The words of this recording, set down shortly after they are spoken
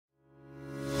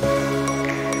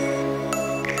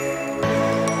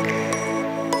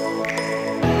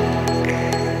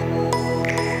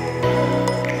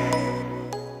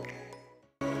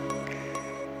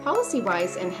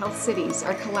PolicyWise and Health Cities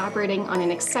are collaborating on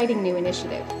an exciting new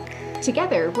initiative.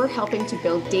 Together, we're helping to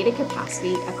build data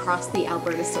capacity across the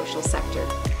Alberta social sector.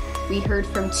 We heard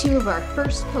from two of our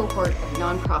first cohort of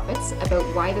nonprofits about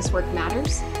why this work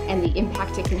matters and the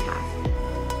impact it can have.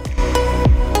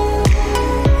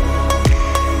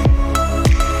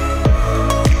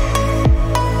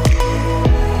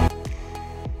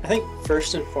 I think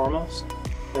first and foremost,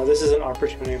 this is an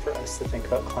opportunity for us to think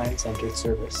about client-centered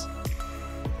service.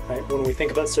 Right? When we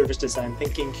think about service design,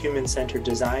 thinking human-centered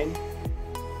design,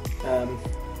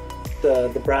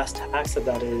 the brass tacks of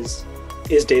that is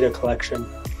data collection,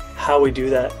 how we do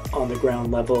that on the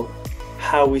ground level,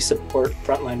 how we support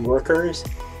frontline workers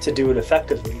to do it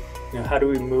effectively. How do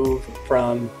we move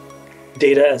from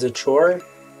data as a chore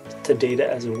to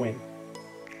data as a win?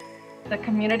 The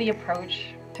community approach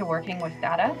to working with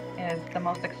data is the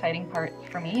most exciting part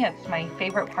for me. It's my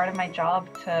favorite part of my job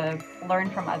to learn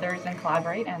from others and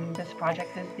collaborate, and this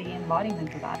project is the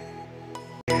embodiment of that.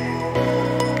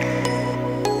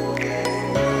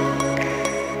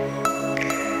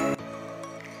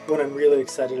 What I'm really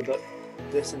excited about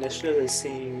this initiative is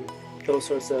seeing those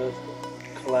sorts of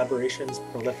collaborations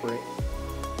proliferate.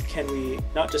 Can we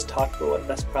not just talk about what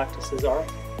best practices are,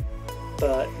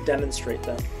 but demonstrate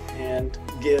them and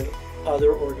give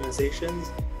other organizations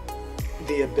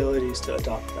the abilities to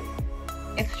adopt them?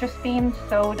 It's just been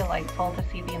so delightful to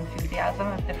see the enthusiasm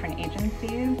of different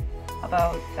agencies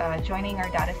about joining our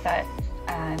data sets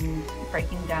and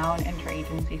breaking down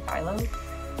interagency silos.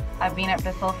 I've been at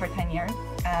Bissell for 10 years,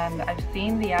 and I've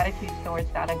seen the attitudes towards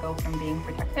data go from being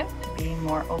protective to being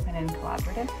more open and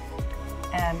collaborative.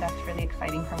 And that's really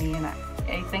exciting for me, and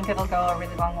I think it'll go a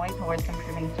really long way towards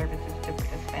improving services to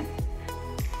participants.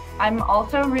 I'm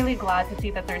also really glad to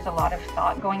see that there's a lot of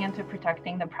thought going into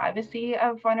protecting the privacy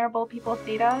of vulnerable people's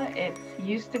data. It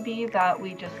used to be that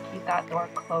we just keep that door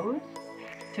closed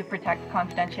to protect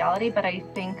confidentiality, but I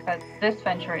think that this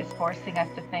venture is forcing us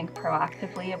to think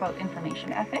proactively about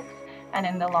information ethics, and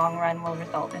in the long run will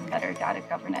result in better data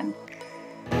governance.